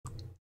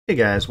Hey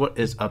guys, what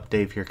is up?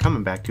 Dave here,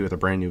 coming back to you with a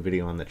brand new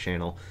video on the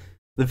channel.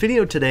 The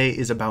video today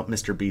is about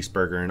MrBeast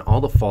Burger and all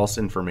the false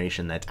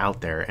information that's out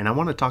there, and I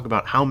want to talk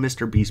about how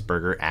MrBeast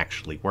Burger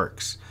actually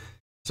works.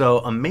 So,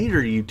 a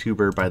major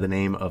YouTuber by the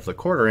name of The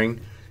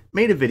Quartering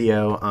made a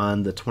video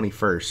on the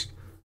 21st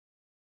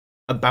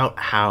about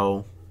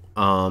how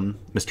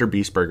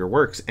MrBeast Burger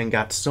works and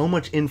got so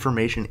much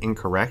information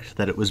incorrect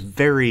that it was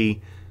very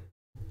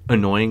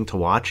annoying to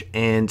watch.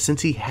 And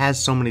since he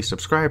has so many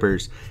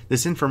subscribers,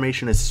 this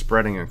information is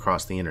spreading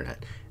across the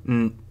internet.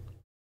 And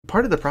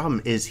part of the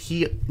problem is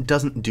he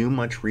doesn't do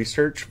much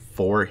research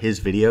for his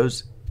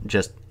videos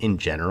just in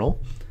general.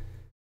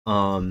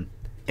 And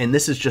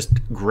this is just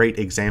great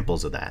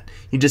examples of that.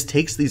 He just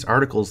takes these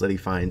articles that he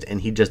finds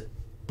and he just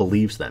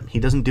believes them. He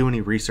doesn't do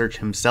any research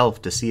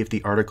himself to see if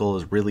the article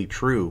is really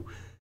true.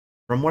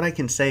 From what I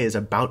can say is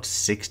about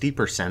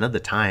 60% of the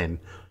time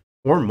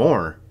or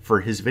more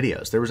for his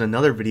videos. There was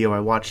another video I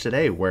watched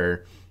today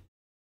where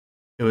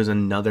it was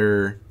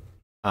another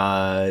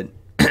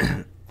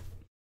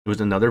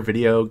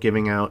video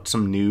giving out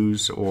some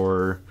news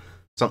or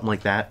something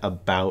like that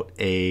about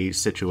a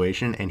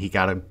situation, and he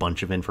got a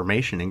bunch of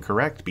information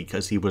incorrect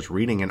because he was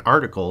reading an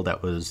article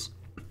that was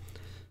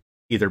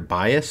either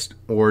biased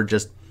or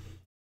just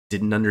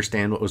didn't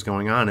understand what was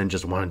going on and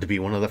just wanted to be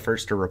one of the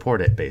first to report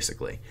it,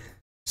 basically.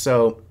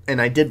 So,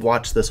 and I did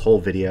watch this whole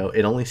video.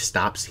 It only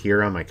stops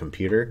here on my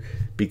computer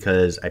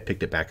because I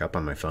picked it back up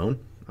on my phone,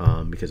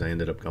 because I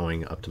ended up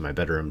going up to my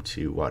bedroom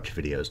to watch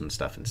videos and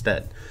stuff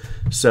instead.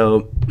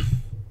 So,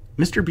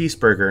 MrBeast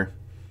Burger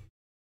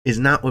is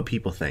not what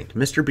people think.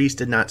 MrBeast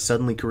did not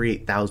suddenly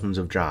create thousands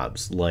of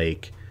jobs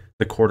like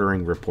The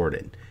Quartering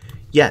reported.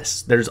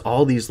 Yes, there's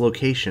all these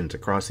locations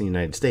across the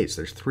United States.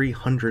 There's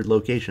 300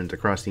 locations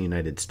across the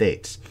United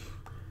States.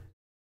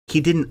 He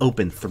didn't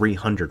open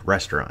 300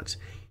 restaurants.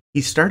 He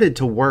started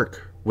to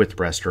work with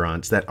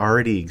restaurants that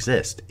already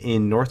exist.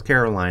 In North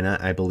Carolina,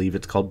 I believe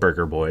it's called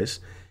Burger Boys.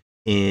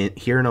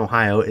 Here in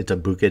Ohio, it's a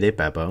Buca de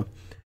Beppo.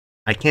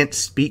 I can't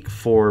speak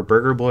for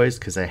Burger Boys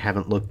because I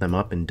haven't looked them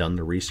up and done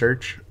the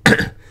research.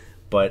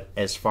 But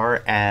as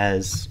far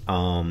as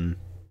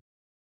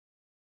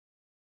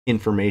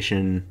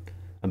information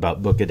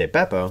about Buca de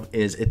Beppo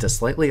is, it's a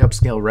slightly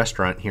upscale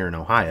restaurant here in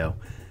Ohio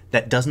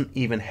that doesn't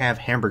even have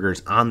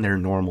hamburgers on their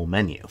normal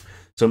menu.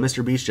 So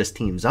MrBeast just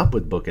teams up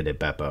with Buca de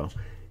Beppo,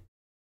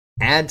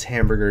 adds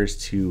hamburgers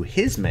to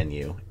his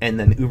menu, and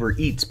then Uber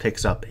Eats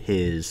picks up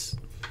his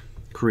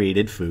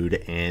created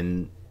food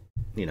and,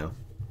 you know,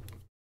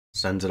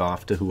 sends it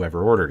off to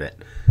whoever ordered it.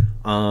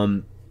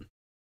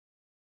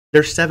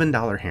 They're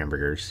 $7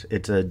 hamburgers.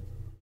 It's a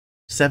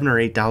 $7 or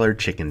 $8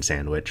 chicken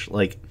sandwich.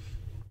 Like,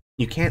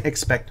 you can't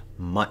expect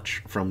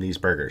much from these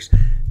burgers.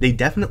 They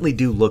definitely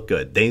do look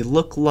good. They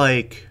look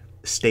like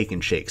Steak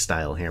and Shake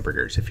style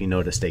hamburgers, if you know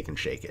what a Steak and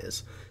Shake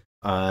is.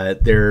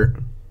 They're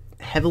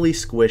heavily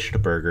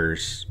squished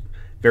burgers,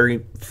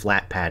 very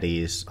flat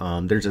patties.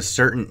 There's a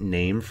certain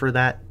name for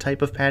that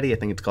type of patty. I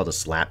think it's called a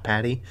slap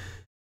patty.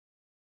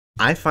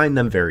 I find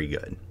them very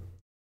good.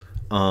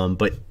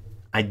 But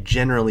I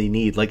generally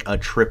need like a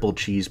triple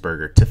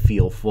cheeseburger to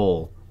feel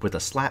full with a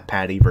slap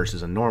patty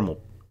versus a normal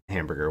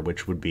hamburger,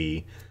 which would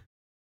be,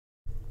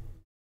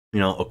 you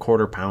know, a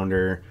quarter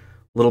pounder,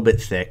 a little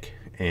bit thick,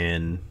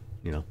 and,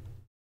 you know,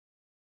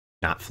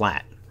 not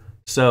flat.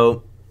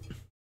 So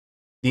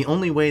the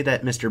only way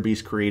that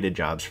MrBeast created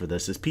jobs for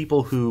this is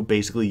people who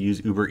basically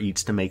use Uber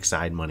Eats to make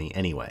side money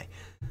anyway.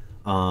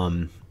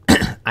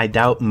 I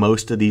doubt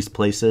most of these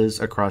places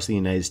across the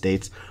United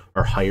States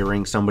are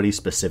hiring somebody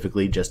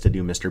specifically just to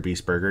do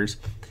MrBeast burgers.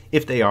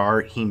 If they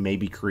are, he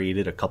maybe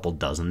created a couple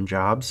dozen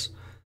jobs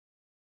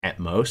at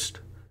most,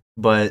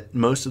 but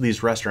most of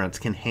these restaurants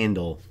can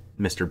handle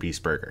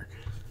MrBeast Burger.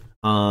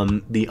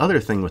 The other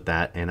thing with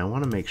that, and I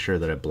want to make sure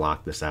that I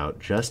block this out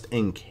just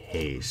in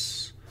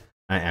case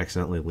I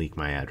accidentally leak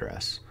my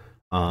address.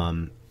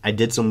 I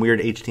did some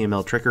weird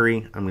HTML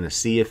trickery. I'm going to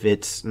see if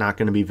it's not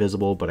going to be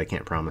visible, but I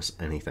can't promise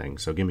anything.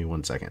 So give me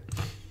 1 second.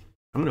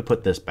 I'm going to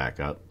put this back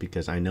up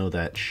because I know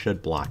that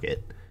should block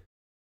it.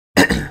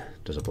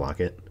 Does it block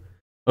it?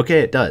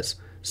 Okay, it does.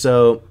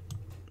 So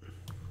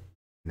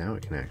now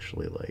it can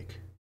actually,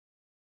 like,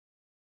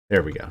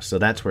 there we go. So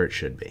that's where it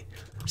should be.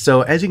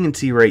 So as you can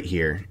see right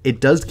here, it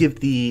does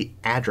give the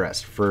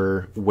address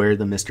for where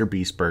the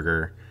MrBeast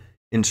Burger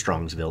in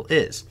Strongsville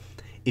is.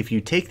 If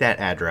you take that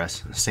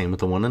address, same with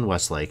the one in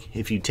Westlake,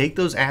 if you take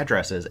those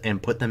addresses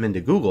and put them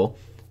into Google,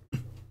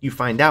 you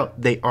find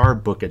out they are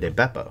Buca de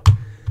Beppo.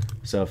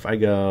 So if I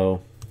go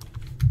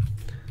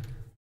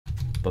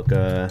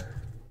Buca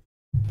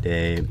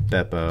de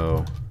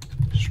Beppo,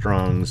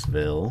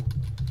 Strongsville,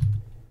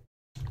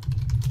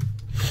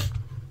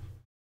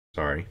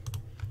 sorry,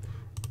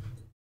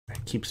 I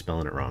keep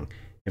spelling it wrong.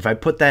 If I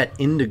put that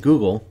into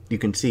Google, you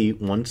can see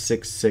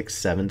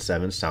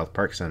 16677 South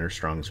Park Center,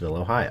 Strongsville,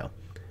 Ohio.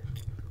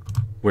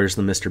 Where's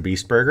the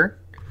MrBeast Burger?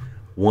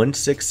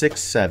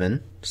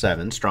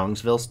 16677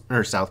 Strongsville,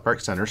 or South Park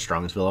Center,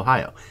 Strongsville,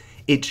 Ohio.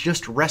 It's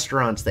just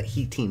restaurants that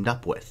he teamed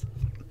up with.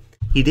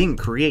 He didn't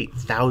create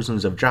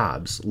thousands of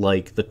jobs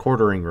like the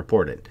quartering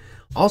reported.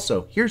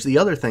 Also, here's the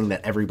other thing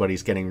that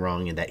everybody's getting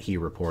wrong and that he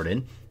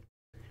reported.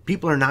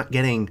 People are not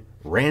getting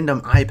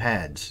random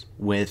iPads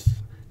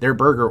with their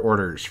burger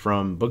orders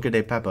from Buca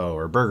de Beppo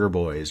or Burger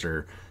Boys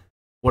or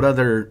what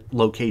other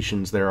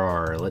locations there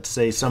are. Let's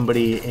say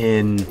somebody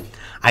in...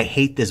 I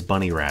hate this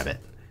bunny rabbit.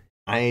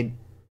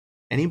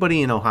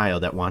 Anybody in Ohio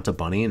that wants a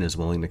bunny and is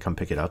willing to come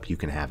pick it up, you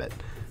can have it.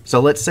 So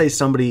let's say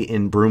somebody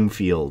in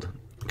Broomfield,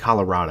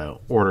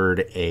 Colorado,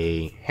 ordered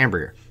a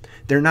hamburger.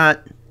 They're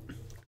not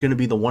going to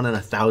be the 1 in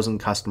 1,000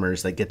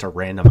 customers that gets a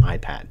random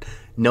iPad.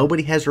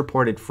 Nobody has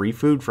reported free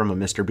food from a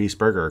MrBeast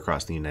burger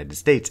across the United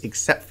States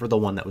except for the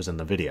one that was in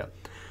the video.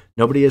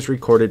 Nobody has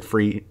reported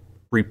free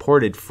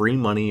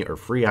money or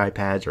free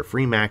iPads or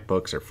free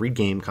MacBooks or free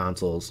game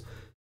consoles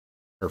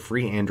or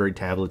free Android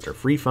tablets or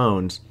free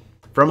phones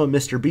from a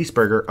MrBeast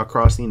burger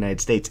across the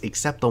United States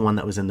except the one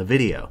that was in the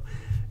video.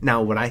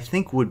 Now, what I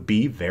think would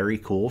be very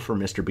cool for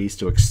MrBeast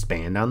to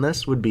expand on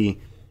this would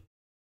be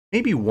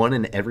maybe 1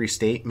 in every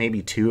state,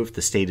 maybe 2 if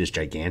the state is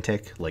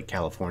gigantic, like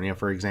California,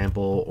 for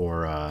example,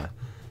 or, I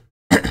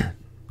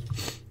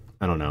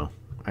don't know.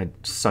 I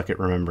suck at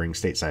remembering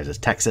state sizes.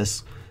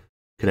 Texas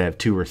could have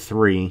 2 or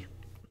 3.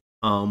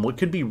 What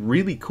could be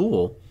really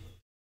cool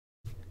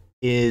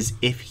is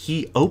if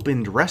he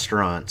opened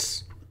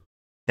restaurants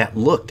that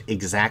looked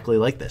exactly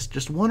like this.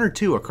 Just 1 or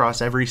 2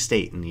 across every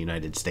state in the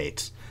United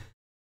States.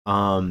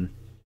 And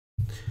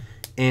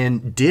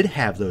did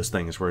have those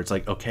things where it's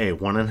like, okay,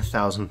 1 in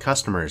 1,000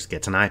 customers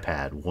gets an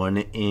iPad, 1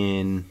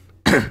 in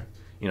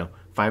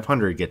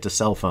 500 gets a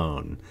cell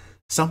phone,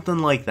 something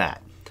like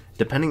that.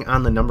 Depending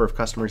on the number of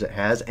customers it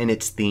has, and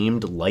it's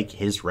themed like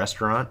his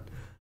restaurant.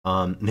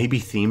 Maybe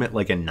theme it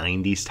like a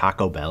 90s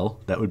Taco Bell.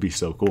 That would be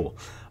so cool.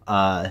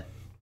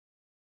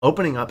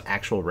 Opening up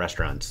actual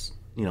restaurants,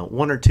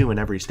 1 or 2 in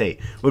every state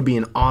would be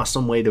an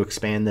awesome way to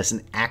expand this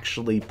and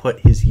actually put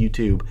his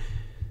YouTube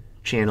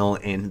channel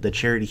and the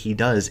charity he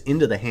does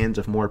into the hands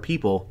of more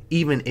people,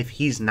 even if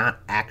he's not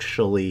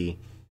actually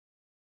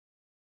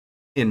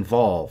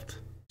involved.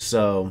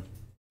 So,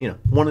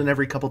 1 in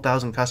every couple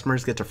thousand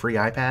customers gets a free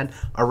iPad.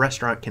 A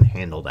restaurant can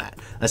handle that,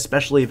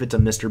 especially if it's a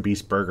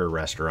MrBeast burger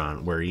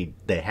restaurant where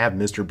they have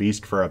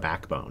MrBeast for a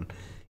backbone.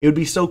 It would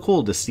be so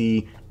cool to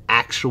see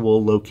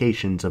actual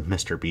locations of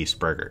MrBeast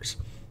burgers.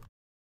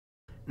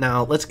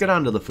 Now, let's get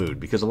on to the food,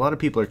 because a lot of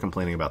people are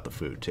complaining about the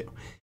food too.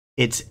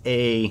 It's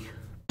a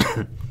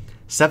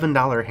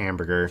 $7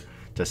 hamburger.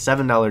 It's a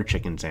 $7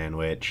 chicken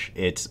sandwich.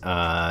 It's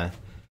a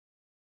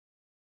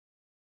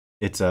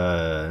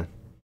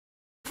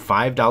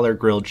 $5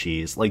 grilled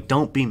cheese. Like,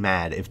 don't be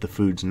mad if the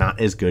food's not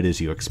as good as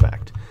you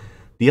expect.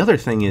 The other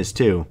thing is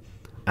too,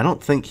 I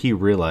don't think he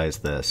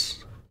realized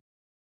this,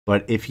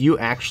 but if you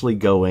actually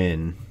go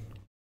in,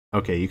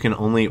 okay, you can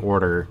only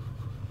order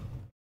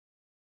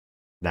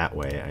that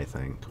way, I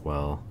think.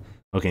 Well,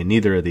 okay,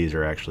 neither of these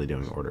are actually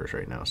doing orders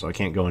right now, so I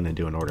can't go in and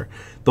do an order.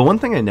 The one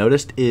thing I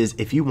noticed is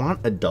if you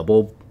want a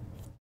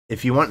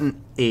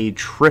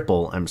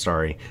triple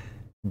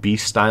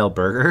beast style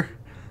burger,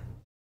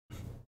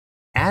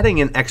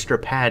 adding an extra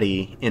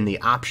patty in the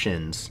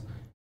options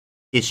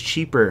is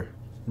cheaper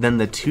than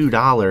the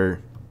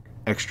 $2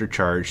 extra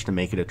charge to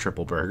make it a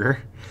triple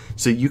burger.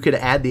 So you could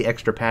add the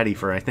extra patty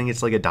for, I think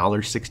it's like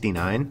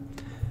 $1.69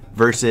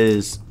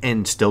 versus,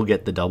 and still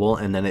get the double,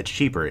 and then it's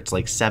cheaper. It's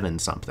like 7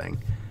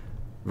 something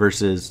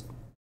versus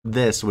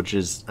this, which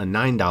is a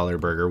 $9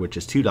 burger, which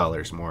is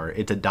 $2 more.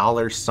 It's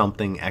 $1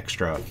 something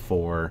extra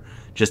for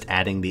just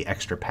adding the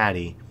extra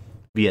patty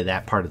via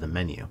that part of the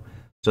menu.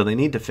 So they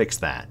need to fix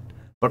that.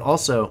 But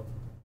also,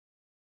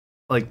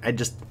 like,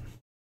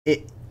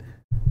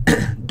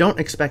 don't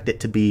expect it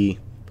to be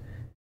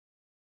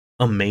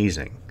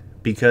amazing,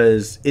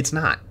 because it's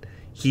not.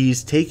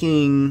 He's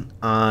taking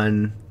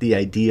on the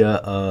idea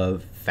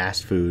of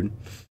fast food,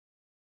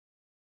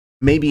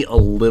 maybe a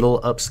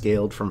little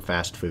upscaled from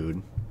fast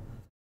food.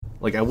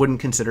 Like, I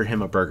wouldn't consider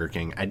him a Burger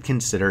King. I'd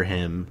consider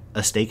him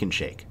a Steak and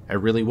Shake. I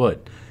really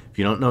would. If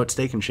you don't know what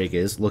Steak and Shake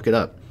is, look it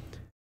up.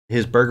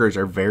 His burgers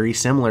are very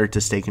similar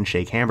to Steak and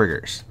Shake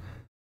hamburgers.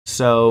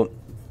 So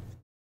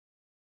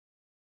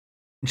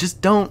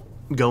just don't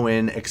go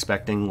in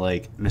expecting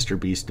like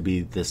MrBeast to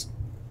be this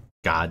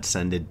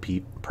God-sended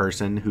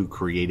person who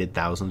created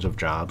thousands of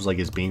jobs, like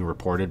is being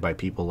reported by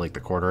people like the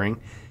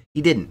Quartering.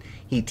 He didn't.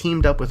 He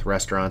teamed up with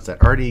restaurants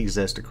that already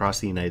exist across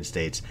the United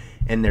States,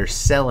 and they're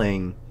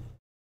selling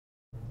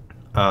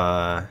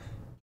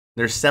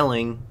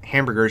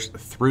hamburgers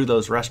through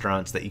those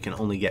restaurants that you can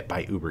only get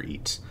by Uber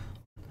Eats.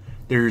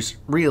 There's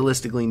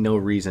realistically no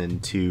reason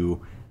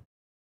to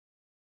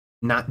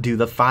not do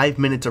the 5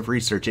 minutes of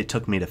research it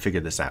took me to figure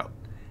this out.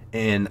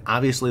 And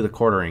obviously the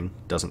Quartering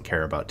doesn't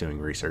care about doing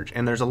research.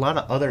 And there's a lot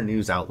of other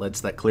news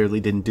outlets that clearly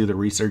didn't do the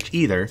research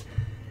either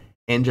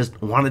and just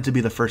wanted to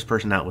be the first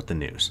person out with the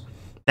news.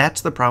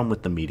 That's the problem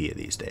with the media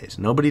these days.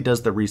 Nobody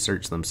does the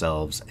research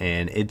themselves,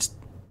 and it's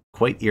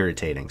quite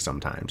irritating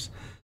sometimes.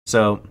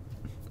 So,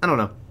 I don't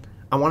know.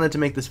 I wanted to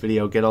make this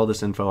video, get all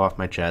this info off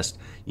my chest,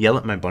 yell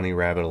at my bunny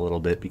rabbit a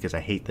little bit because I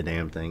hate the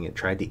damn thing. It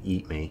tried to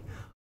eat me.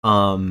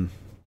 And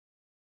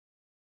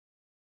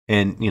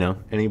you know,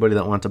 anybody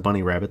that wants a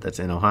bunny rabbit that's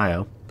in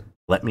Ohio,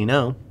 let me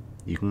know.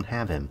 You can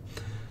have him.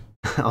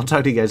 I'll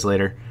talk to you guys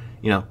later.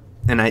 You know,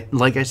 and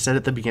like I said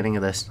at the beginning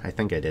of this, I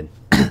think I did.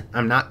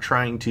 I'm not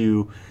trying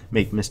to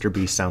make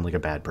MrBeast sound like a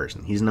bad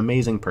person. He's an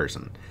amazing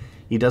person.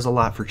 He does a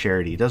lot for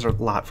charity. He does a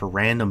lot for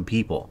random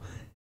people.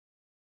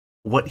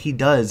 What he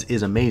does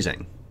is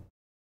amazing,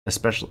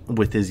 especially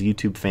with his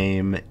YouTube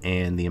fame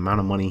and the amount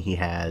of money he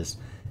has.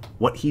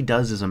 What he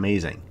does is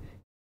amazing.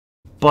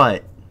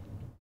 But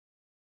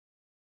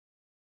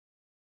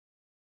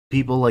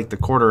people like the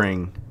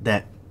quartering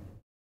that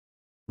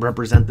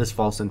represent this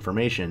false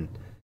information,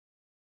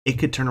 it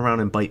could turn around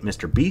and bite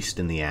MrBeast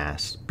in the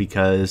ass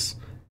because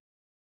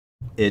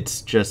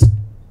it's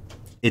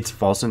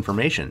false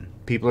information.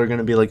 People are going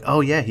to be like,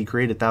 oh yeah, he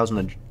created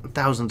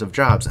thousands of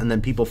jobs, and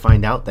then people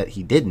find out that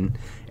he didn't,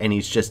 and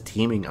he's just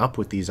teaming up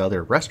with these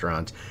other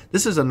restaurants.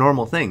 This is a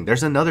normal thing.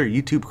 There's another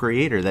YouTube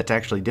creator that's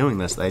actually doing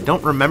this that I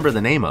don't remember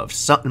the name of.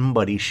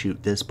 Somebody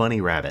shoot this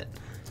bunny rabbit.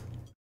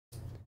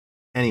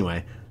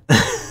 Anyway.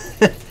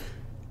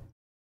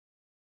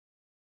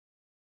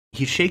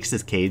 He shakes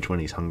his cage when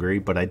he's hungry,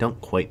 but I don't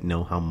quite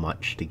know how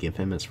much to give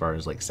him as far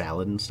as like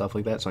salad and stuff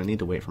like that, so I need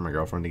to wait for my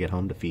girlfriend to get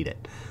home to feed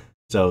it.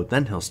 So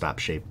then he'll stop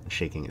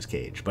shaking his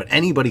cage. But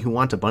anybody who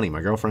wants a bunny,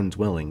 my girlfriend's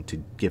willing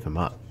to give him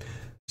up.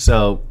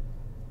 So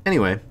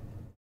anyway,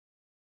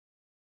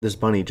 this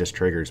bunny just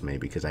triggers me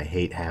because I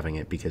hate having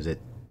it because it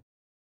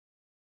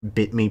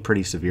bit me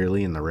pretty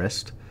severely in the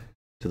wrist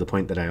to the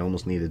point that I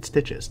almost needed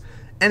stitches.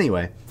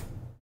 Anyway,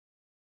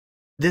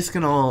 this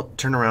can all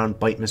turn around,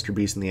 bite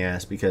MrBeast in the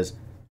ass because,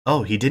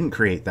 oh, he didn't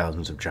create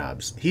thousands of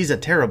jobs. He's a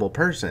terrible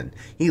person.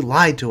 He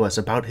lied to us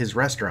about his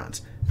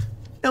restaurants.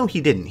 No,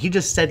 he didn't. He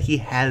just said he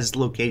has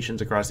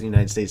locations across the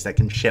United States that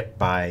can ship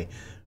by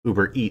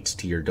Uber Eats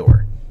to your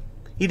door.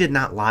 He did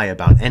not lie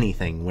about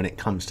anything when it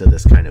comes to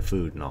this kind of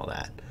food and all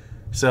that.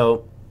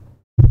 So,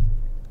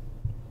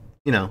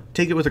 you know,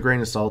 take it with a grain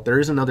of salt.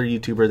 There is another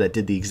YouTuber that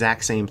did the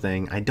exact same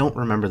thing. I don't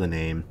remember the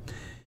name.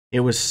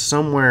 It was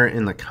somewhere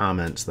in the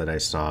comments that I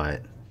saw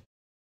it.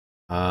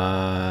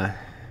 I'll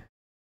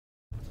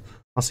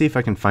see if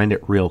I can find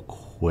it real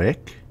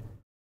quick.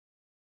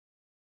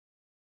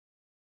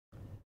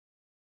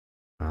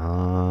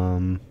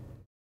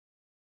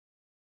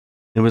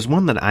 It was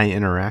one that I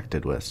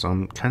interacted with, so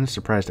I'm kind of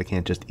surprised I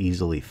can't just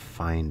easily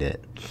find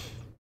it.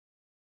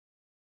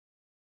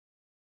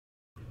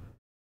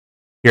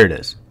 Here it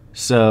is.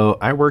 So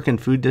I work in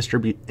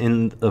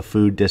the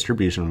food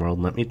distribution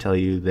world. Let me tell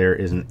you, there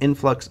is an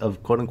influx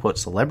of quote-unquote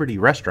celebrity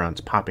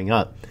restaurants popping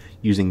up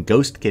using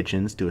ghost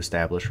kitchens to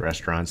establish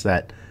restaurants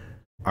that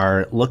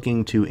are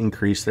looking to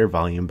increase their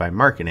volume by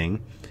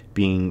marketing,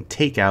 being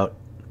takeout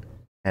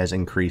has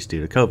increased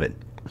due to COVID.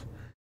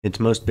 Its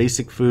most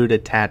basic food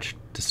attached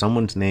to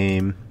someone's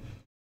name,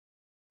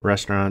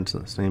 restaurants,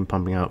 the same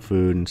pumping out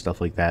food and stuff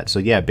like that. So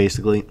yeah,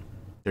 basically,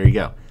 there you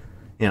go.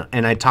 You know,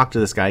 and I talked to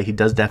this guy. He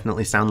does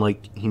definitely sound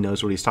like he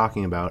knows what he's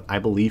talking about. I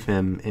believe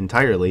him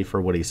entirely for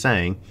what he's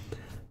saying.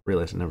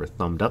 Realized I never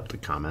thumbed up the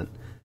comment.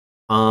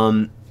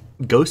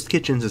 Ghost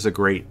Kitchens is a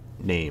great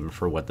name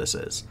for what this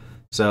is.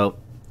 So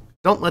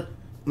don't let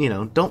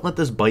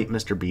this bite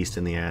MrBeast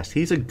in the ass.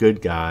 He's a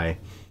good guy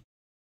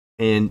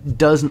and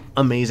does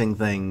amazing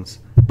things.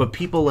 But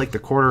people like the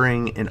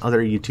Quartering and other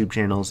YouTube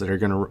channels that are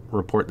going to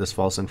report this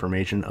false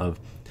information of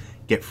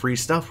get free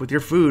stuff with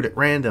your food at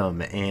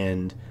random,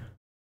 and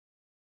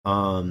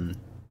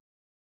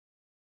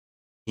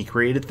he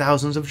created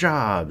thousands of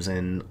jobs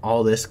and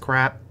all this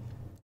crap,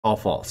 all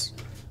false.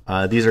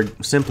 These are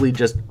simply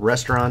just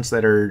restaurants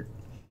that are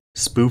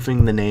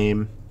spoofing the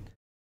name.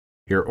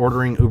 You're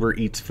ordering Uber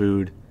Eats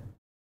food.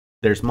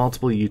 There's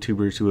multiple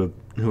YouTubers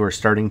who are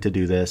starting to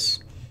do this.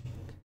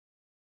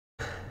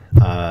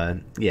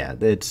 Yeah,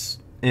 it's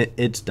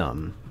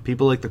dumb.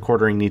 People like the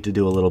Quartering need to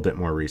do a little bit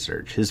more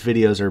research. His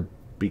videos are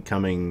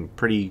becoming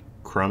pretty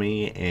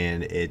crummy,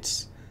 and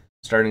it's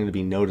starting to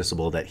be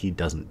noticeable that he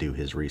doesn't do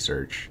his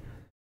research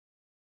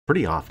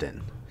pretty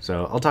often.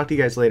 So I'll talk to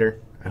you guys later.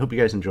 I hope you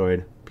guys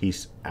enjoyed.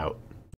 Peace out.